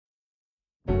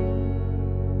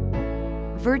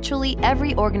Virtually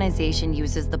every organization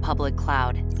uses the public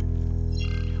cloud.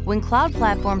 When cloud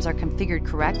platforms are configured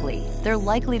correctly, they're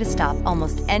likely to stop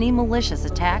almost any malicious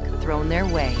attack thrown their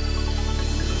way.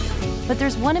 But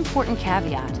there's one important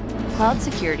caveat. Cloud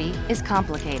security is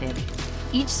complicated.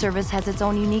 Each service has its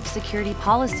own unique security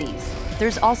policies.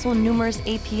 There's also numerous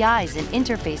APIs and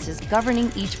interfaces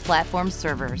governing each platform's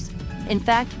servers. In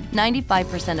fact,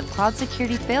 95% of cloud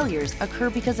security failures occur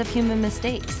because of human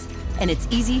mistakes, and it's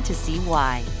easy to see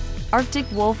why. Arctic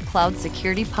Wolf Cloud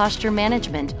Security Posture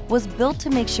Management was built to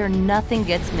make sure nothing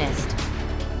gets missed.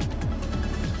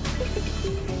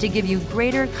 To give you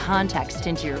greater context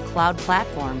into your cloud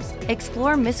platforms,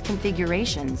 explore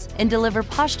misconfigurations, and deliver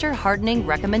posture hardening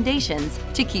recommendations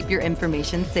to keep your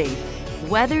information safe.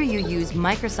 Whether you use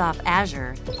Microsoft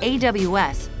Azure,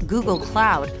 AWS, Google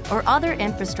Cloud, or other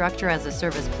infrastructure as a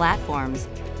service platforms,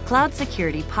 Cloud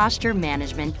Security Posture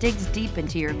Management digs deep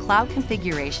into your cloud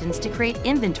configurations to create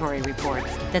inventory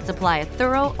reports that supply a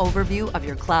thorough overview of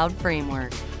your cloud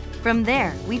framework. From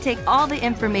there, we take all the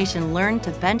information learned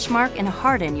to benchmark and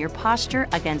harden your posture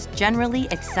against generally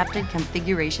accepted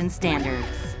configuration standards.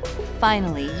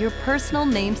 Finally, your personal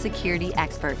name security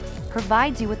expert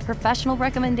provides you with professional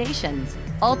recommendations,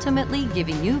 ultimately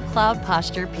giving you cloud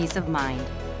posture peace of mind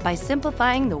by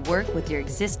simplifying the work with your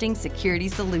existing security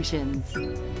solutions.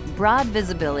 Broad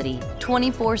visibility,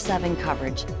 24/7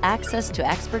 coverage, access to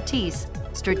expertise,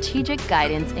 strategic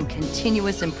guidance, and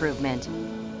continuous improvement.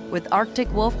 With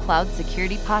Arctic Wolf Cloud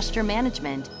Security Posture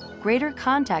Management, greater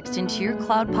context into your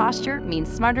cloud posture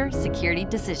means smarter security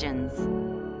decisions.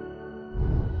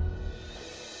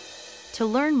 To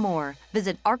learn more,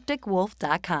 visit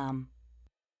arcticwolf.com.